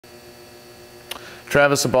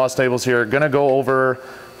Travis and Boss Tables here, going to go over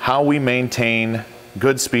how we maintain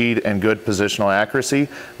good speed and good positional accuracy.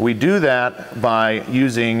 We do that by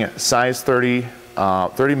using size 30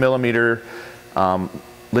 millimeter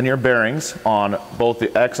linear bearings on both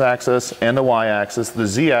the x-axis and the y-axis. The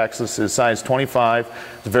z-axis is size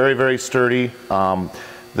 25. It's very, very sturdy.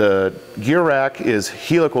 The gear rack is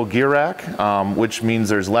helical gear rack, which means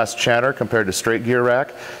there's less chatter compared to straight gear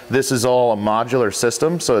rack. This is all a modular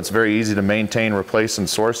system, so it's very easy to maintain, replace, and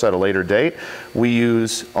source at a later date. We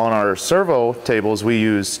use, on our servo tables, we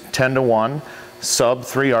use 10-to-1 sub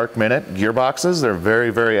 3 arc minute gearboxes. They're very,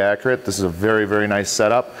 very accurate. This is a very, very nice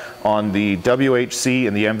setup. On the WHC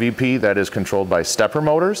and the MVP, that is controlled by stepper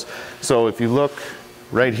motors. So if you look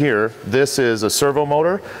right here, this is a servo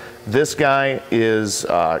motor. This guy is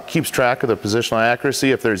keeps track of the positional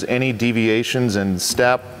accuracy. If there's any deviations in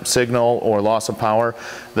step, signal, or loss of power,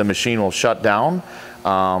 the machine will shut down.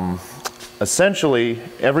 Essentially,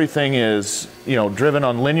 everything is driven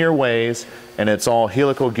on linear ways, and it's all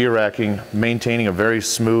helical gear racking, maintaining a very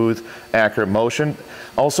smooth, accurate motion.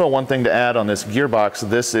 Also, one thing to add on this gearbox,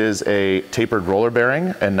 this is a tapered roller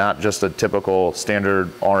bearing and not just a typical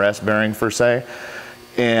standard RS bearing per se.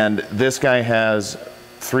 And this guy has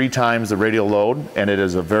 3 times the radial load, and it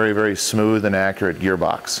is a very, very smooth and accurate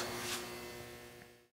gearbox.